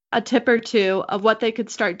a tip or 2 of what they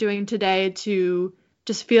could start doing today to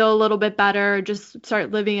just feel a little bit better, just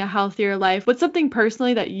start living a healthier life, what's something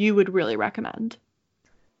personally that you would really recommend?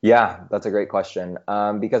 Yeah, that's a great question.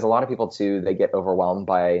 Because a lot of people too, they get overwhelmed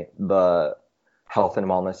by the health and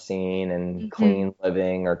wellness scene and clean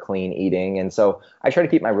living or clean eating. And so I try to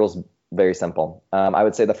keep my rules very simple. I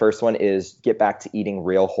would say the first one is get back to eating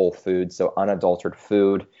real whole food. So unadulterated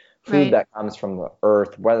food that comes from the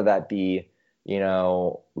earth, whether that be,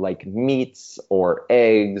 like meats or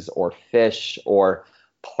eggs or fish or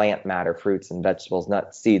plant matter, fruits and vegetables,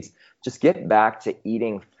 nuts, seeds. Just get back to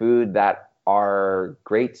eating food that our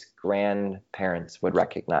great grandparents would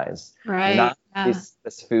recognize. Not this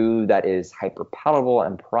food that is hyper palatable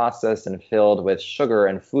and processed and filled with sugar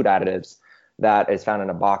and food additives that is found in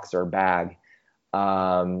a box or a bag.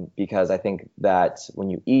 Because I think that when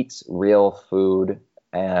you eat real food,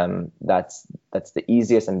 that's the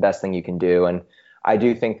easiest and best thing you can do. And I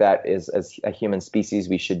do think that as a human species,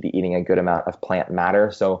 we should be eating a good amount of plant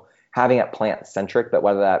matter. So having it plant centric, but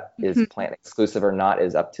whether that is plant exclusive or not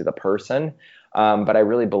is up to the person. But I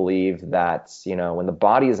really believe that, when the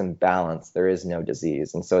body is in balance, there is no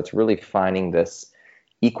disease. And so it's really finding this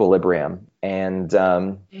equilibrium. And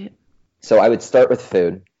so I would start with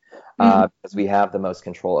food because we have the most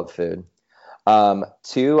control of food.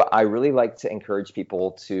 2, I really like to encourage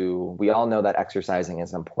people we all know that exercising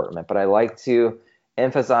is important, but I like to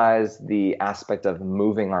emphasize the aspect of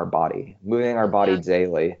moving our body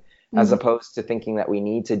daily, as opposed to thinking that we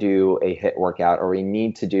need to do a HIIT workout, or we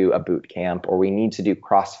need to do a boot camp, or we need to do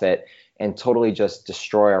CrossFit and totally just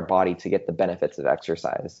destroy our body to get the benefits of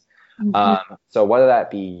exercise. So whether that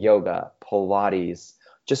be yoga, Pilates,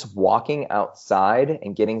 just walking outside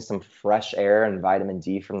and getting some fresh air and vitamin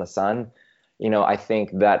D from the sun, I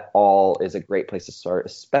think that all is a great place to start,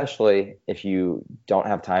 especially if you don't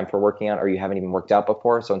have time for working out or you haven't even worked out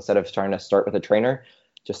before. So instead of trying to start with a trainer,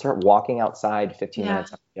 just start walking outside 15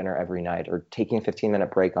 minutes after dinner every night, or taking a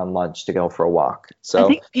 15-minute break on lunch to go for a walk. So I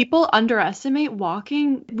think people underestimate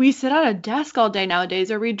walking. We sit at a desk all day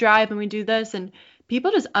nowadays, or we drive and we do this, and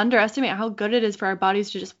people just underestimate how good it is for our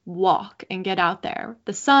bodies to just walk and get out there.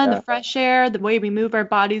 The sun, the fresh air, the way we move our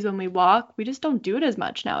bodies when we walk, we just don't do it as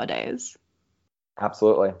much nowadays.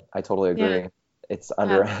 Absolutely. I totally agree. It's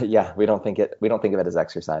we don't think of it as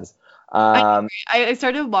exercise. I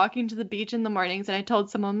started walking to the beach in the mornings, and I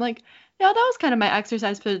told someone, like, yeah, that was kind of my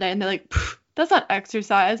exercise for the day. And they're like, that's not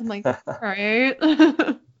exercise. I'm like, all right.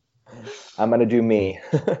 I'm going to do me.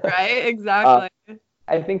 Right. Exactly.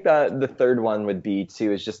 I think the third one would be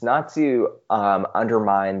is just not to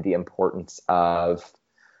undermine the importance of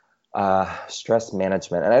stress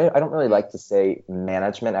management. And I don't really like to say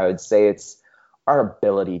management. I would say it's our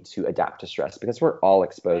ability to adapt to stress, because we're all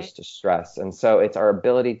exposed to stress. And so it's our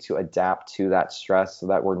ability to adapt to that stress so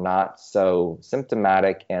that we're not so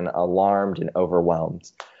symptomatic and alarmed and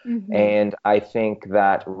overwhelmed. Mm-hmm. And I think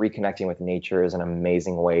that reconnecting with nature is an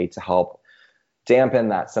amazing way to help dampen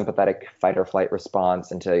that sympathetic fight or flight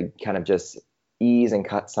response and to kind of just ease and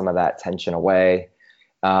cut some of that tension away.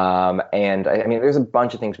 And I mean, there's a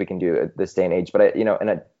bunch of things we can do at this day and age, but in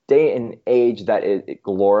a day and age that it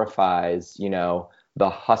glorifies, the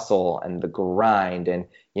hustle and the grind and,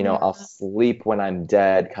 I'll sleep when I'm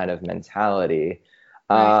dead kind of mentality.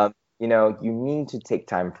 Right. You need to take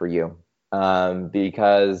time for you,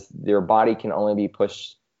 because your body can only be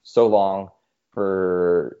pushed so long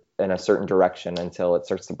in a certain direction until it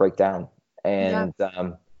starts to break down. And,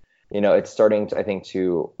 it's starting to, I think,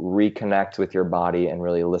 to reconnect with your body and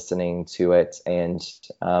really listening to it and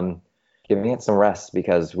giving it some rest,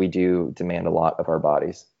 because we do demand a lot of our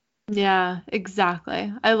bodies. Yeah,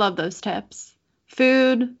 exactly. I love those tips.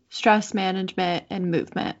 Food, stress management, and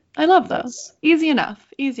movement. I love those. Easy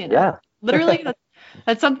enough. Yeah. Literally,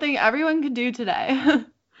 that's something everyone can do today.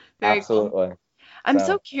 Very Absolutely. Cool. I'm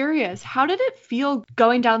so curious. How did it feel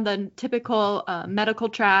going down the typical medical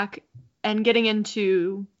track and getting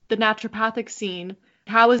into the naturopathic scene?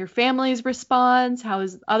 How was your family's response? How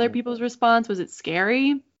was other people's response? Was it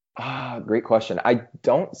scary? Great question. I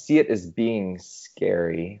don't see it as being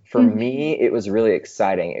scary. For me, it was really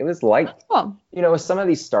exciting. It was like, with some of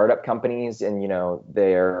these startup companies and,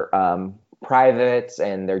 they're private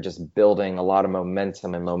and they're just building a lot of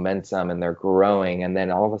momentum and they're growing. And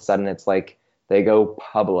then all of a sudden it's like they go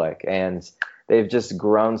public and they've just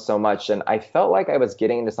grown so much. And I felt like I was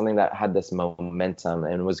getting into something that had this momentum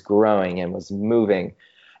and was growing and was moving.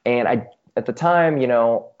 And at the time,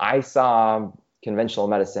 I saw conventional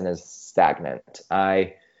medicine as stagnant.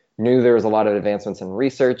 I knew there was a lot of advancements in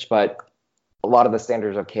research, but a lot of the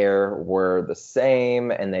standards of care were the same,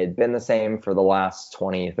 and they'd been the same for the last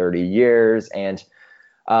 20, 30 years. And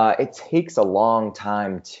it takes a long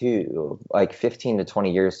time too, like 15 to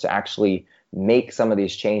 20 years, to actually make some of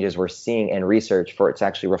these changes we're seeing in research for it to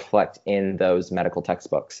actually reflect in those medical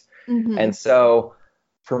textbooks. Mm-hmm. And so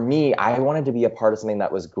for me, I wanted to be a part of something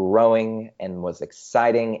that was growing and was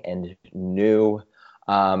exciting and new.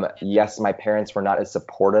 Yes, my parents were not as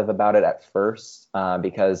supportive about it at first,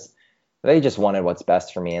 because they just wanted what's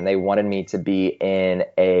best for me, and they wanted me to be in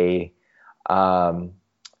a career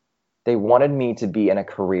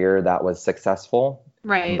that was successful.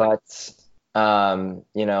 Right. But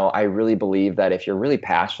I really believe that if you're really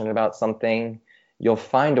passionate about something, you'll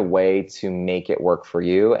find a way to make it work for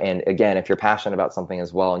you. And again, if you're passionate about something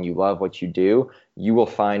as well and you love what you do, you will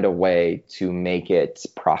find a way to make it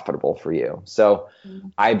profitable for you. So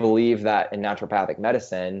I believe that in naturopathic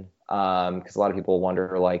medicine, because a lot of people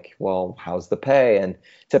wonder, like, well, how's the pay? And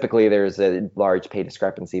typically there's a large pay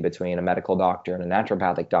discrepancy between a medical doctor and a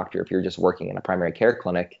naturopathic doctor if you're just working in a primary care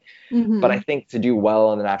clinic. Mm-hmm. But I think to do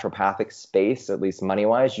well in the naturopathic space, at least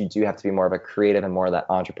money-wise, you do have to be more of a creative and more of that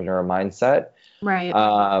entrepreneur mindset. Right.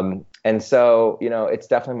 And so, it's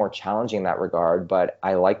definitely more challenging in that regard, but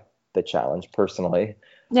I like the challenge personally.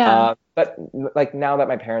 Yeah. But like now that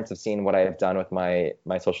my parents have seen what I have done with my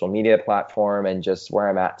social media platform and just where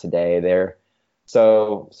I'm at today, they're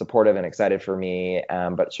so supportive and excited for me.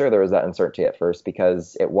 But sure, there was that uncertainty at first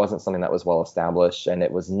because it wasn't something that was well established and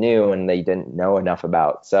it was new and they didn't know enough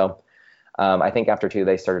about. So I think after 2,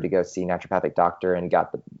 they started to go see naturopathic doctor and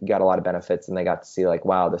got a lot of benefits, and they got to see like,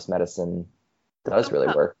 wow, this medicine does really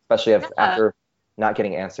work, especially after not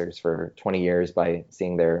getting answers for 20 years by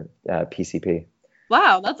seeing their PCP.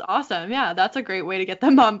 Wow, that's awesome. Yeah, that's a great way to get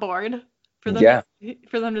them on board for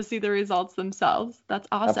them to see the results themselves. That's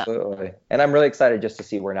awesome. Absolutely. And I'm really excited just to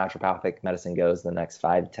see where naturopathic medicine goes in the next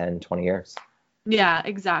 5, 10, 20 years. Yeah,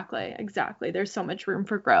 exactly. There's so much room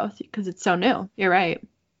for growth because it's so new. You're right.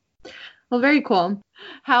 Well, very cool.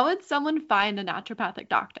 How would someone find a naturopathic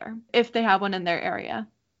doctor if they have one in their area?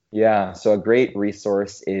 Yeah, so a great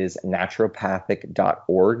resource is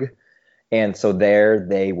naturopathic.org. And so there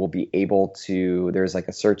they will be able to, there's like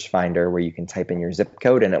a search finder where you can type in your zip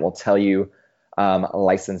code and it will tell you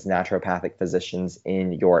licensed naturopathic physicians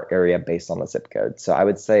in your area based on the zip code. So I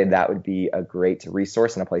would say that would be a great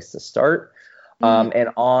resource and a place to start. And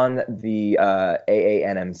on the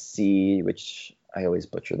AANMC, which I always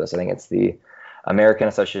butcher this, I think it's the American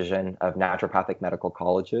Association of Naturopathic Medical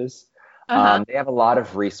Colleges. They have a lot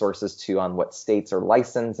of resources too on what states are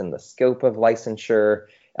licensed and the scope of licensure.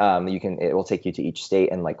 It will take you to each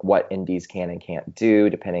state and like what NDs can and can't do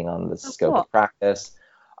depending on the scope of practice.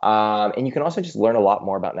 And you can also just learn a lot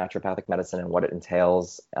more about naturopathic medicine and what it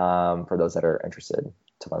entails for those that are interested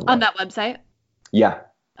to learn more. On that website? Yeah.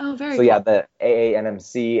 Oh, very So cool. yeah, the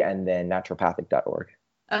AANMC and then naturopathic.org.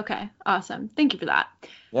 Okay, awesome. Thank you for that.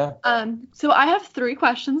 Yeah. So I have 3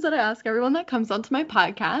 questions that I ask everyone that comes onto my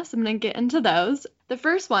podcast. I'm gonna get into those. The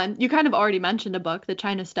first one, you kind of already mentioned a book, The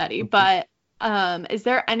China Study, but is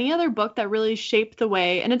there any other book that really shaped the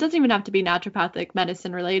way, and it doesn't even have to be naturopathic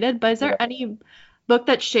medicine related, but is there any book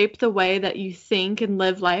that shaped the way that you think and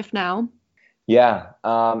live life now? Yeah.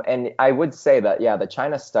 And I would say that, yeah, the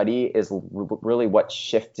China Study is really what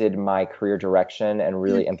shifted my career direction and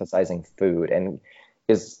really emphasizing food and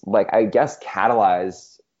is like, I guess,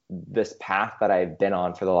 catalyzed this path that I've been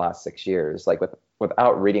on for the last 6 years. Like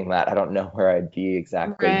without reading that, I don't know where I'd be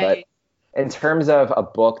exactly. But Right. in terms of a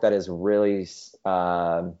book that has really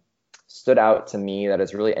stood out to me, that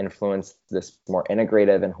has really influenced this more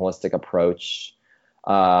integrative and holistic approach,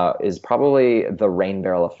 is probably The Rain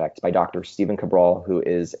Barrel Effect by Dr. Stephen Cabral, who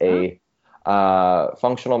is a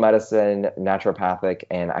functional medicine, naturopathic,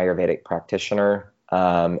 and Ayurvedic practitioner.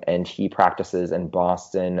 And he practices in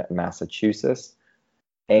Boston, Massachusetts.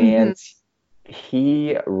 And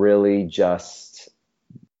he really just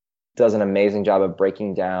does an amazing job of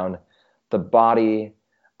breaking down the body,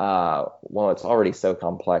 well, it's already so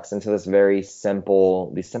complex, into these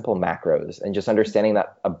simple macros, and just understanding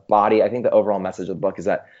that a body, I think the overall message of the book is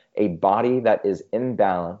that a body that is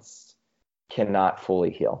imbalanced cannot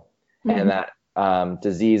fully heal, and that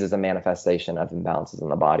disease is a manifestation of imbalances in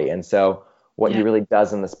the body. And so what he really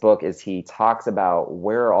does in this book is he talks about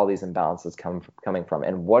where are all these imbalances coming from,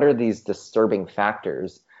 and what are these disturbing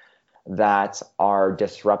factors that are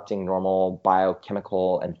disrupting normal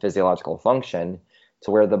biochemical and physiological function to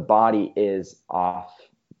where the body is off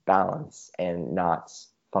balance and not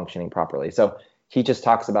functioning properly. So he just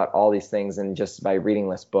talks about all these things, and just by reading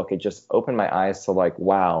this book, it just opened my eyes to like,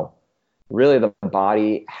 wow, really the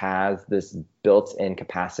body has this built-in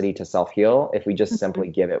capacity to self-heal if we just simply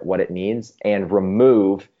give it what it needs and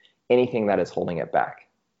remove anything that is holding it back.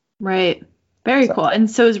 Right. Very cool. And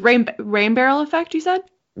so is rain barrel effect, you said?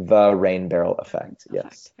 The Rain Barrel Effect.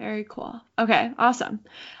 Yes. Very cool. Okay, awesome.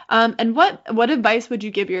 And what advice would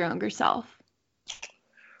you give your younger self?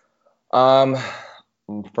 I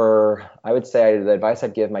would say the advice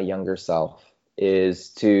I'd give my younger self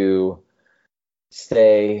is to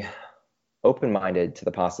stay open-minded to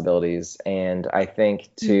the possibilities. And I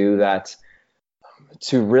think too that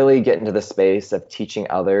to really get into the space of teaching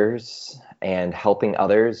others and helping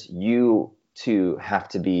others, you too have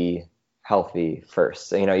to be healthy first.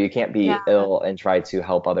 So, you can't be ill and try to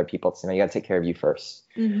help other people. So, you got to take care of you first.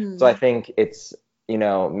 So I think it's,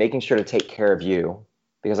 making sure to take care of you,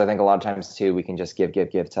 because I think a lot of times too, we can just give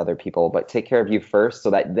to other people, but take care of you first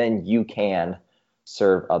so that then you can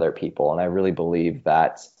serve other people. And I really believe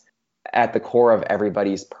that at the core of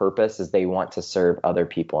everybody's purpose is they want to serve other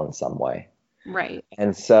people in some way. Right.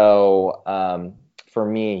 And so for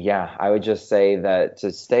me, I would just say that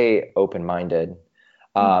to stay open-minded,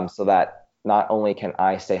 so that not only can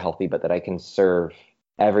I stay healthy, but that I can serve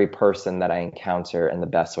every person that I encounter in the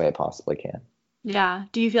best way I possibly can. Yeah.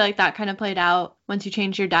 Do you feel like that kind of played out once you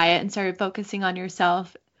changed your diet and started focusing on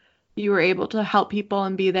yourself? You were able to help people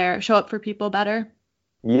and be there, show up for people better?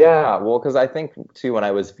 Yeah, well, because I think too, when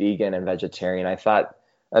I was vegan and vegetarian, I thought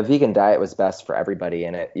a vegan diet was best for everybody.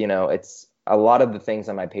 And it's a lot of the things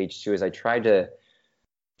on my page too, is I tried to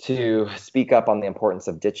speak up on the importance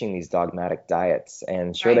of ditching these dogmatic diets.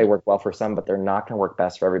 And sure, they work well for some, but they're not going to work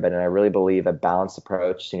best for everybody. And I really believe a balanced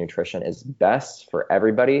approach to nutrition is best for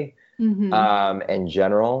everybody, in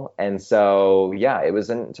general. And so, it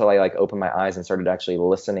wasn't until I opened my eyes and started actually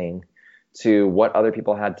listening to what other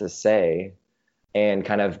people had to say and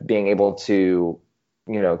kind of being able to,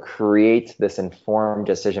 create this informed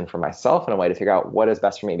decision for myself in a way to figure out what is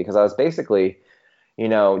best for me. Because I was basically,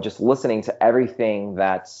 just listening to everything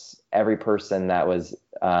that every person that was,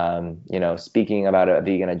 speaking about a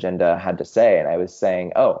vegan agenda had to say. And I was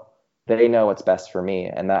saying, oh, they know what's best for me,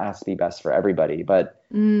 and that has to be best for everybody. But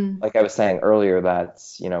like I was saying earlier, that,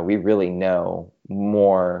 we really know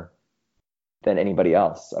more than anybody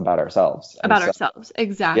else about ourselves. Ourselves.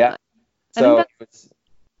 Exactly. Yeah. So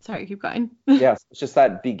sorry, keep going. Yes, it's just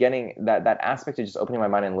that beginning, that aspect of just opening my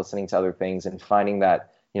mind and listening to other things and finding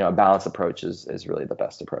that, a balanced approach is really the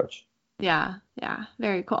best approach. Yeah,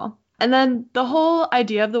 very cool. And then the whole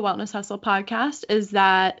idea of the Wellness Hustle podcast is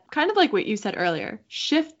that, kind of like what you said earlier,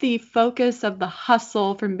 shift the focus of the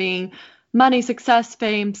hustle from being money, success,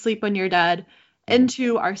 fame, sleep when you're dead,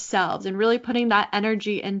 into ourselves, and really putting that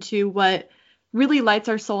energy into what really lights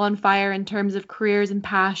our soul on fire in terms of careers and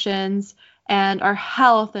passions and our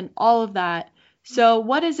health and all of that. So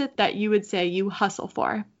what is it that you would say you hustle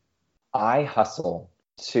for? I hustle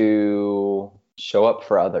to show up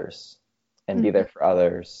for others and be there for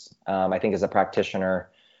others. I think as a practitioner,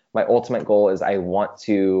 my ultimate goal is I want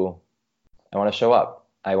to show up.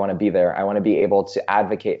 I want to be there. I want to be able to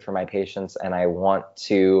advocate for my patients, and I want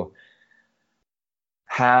to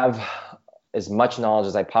have as much knowledge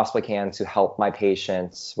as I possibly can to help my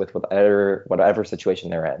patients with whatever situation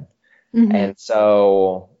they're in. Mm-hmm. And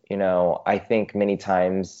so, I think many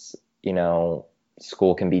times,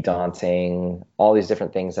 school can be daunting, all these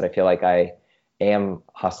different things that I feel like I am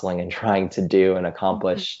hustling and trying to do and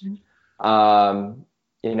accomplish. Mm-hmm.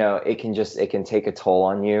 It can take a toll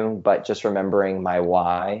on you, but just remembering my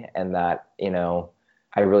why and that,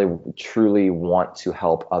 I really truly want to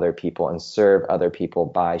help other people and serve other people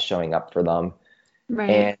by showing up for them, right,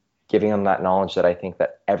 and giving them that knowledge that I think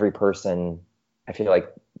that every person, I feel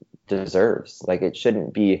like, deserves. Like, it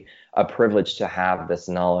shouldn't be a privilege to have this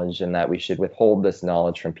knowledge, and that we should withhold this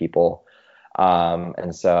knowledge from people.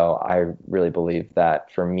 And so I really believe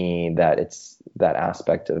that for me, that it's that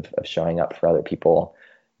aspect of showing up for other people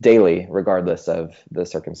daily, regardless of the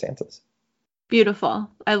circumstances. Beautiful.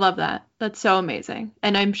 I love that. That's so amazing.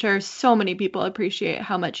 And I'm sure so many people appreciate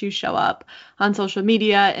how much you show up on social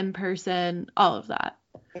media, in person, all of that.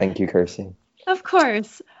 Thank you, Kirsty. Of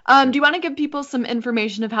course. Do you want to give people some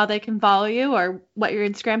information of how they can follow you or what your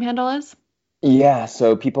Instagram handle is? Yeah,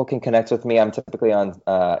 so people can connect with me. I'm typically on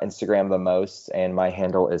Instagram the most, and my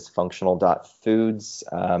handle is functional.foods.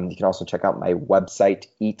 You can also check out my website,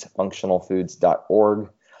 eatfunctionalfoods.org.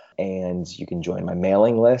 And you can join my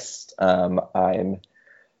mailing list. I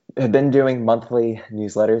have been doing monthly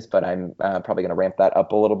newsletters, but I'm probably going to ramp that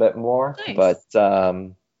up a little bit more. Nice. But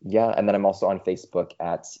yeah, and then I'm also on Facebook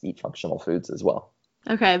at Eat Functional Foods as well.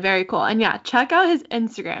 Okay, very cool. And yeah, check out his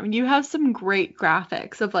Instagram. You have some great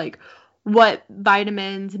graphics of like what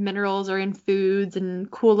vitamins, minerals are in foods,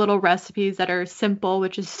 and cool little recipes that are simple,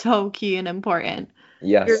 which is so key and important.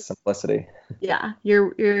 Yes, simplicity. Yeah,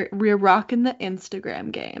 you're rocking the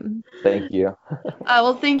Instagram game. Thank you.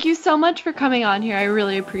 Well, thank you so much for coming on here. I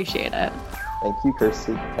really appreciate it. Thank you,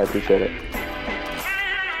 Kirsty. I appreciate it.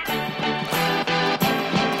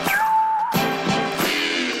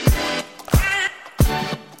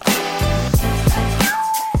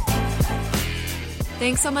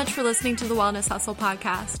 Thanks so much for listening to the Wellness Hustle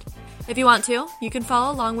podcast. If you want to, you can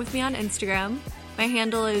follow along with me on Instagram. My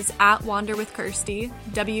handle is @WanderWithKirsty,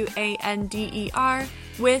 WANDER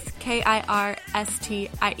with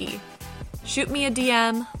KIRSTIE. Shoot me a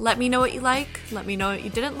DM, let me know what you like, let me know what you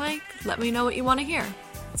didn't like, let me know what you want to hear.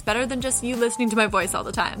 It's better than just you listening to my voice all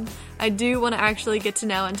the time. I do want to actually get to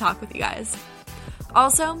know and talk with you guys.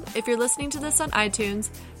 Also, if you're listening to this on iTunes,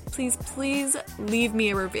 please leave me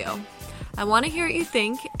a review. I want to hear what you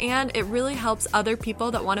think, and it really helps other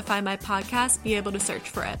people that want to find my podcast be able to search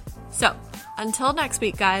for it. So, until next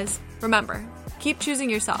week, guys, remember, keep choosing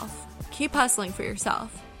yourself. Keep hustling for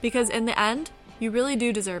yourself, because in the end, you really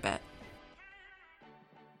do deserve it.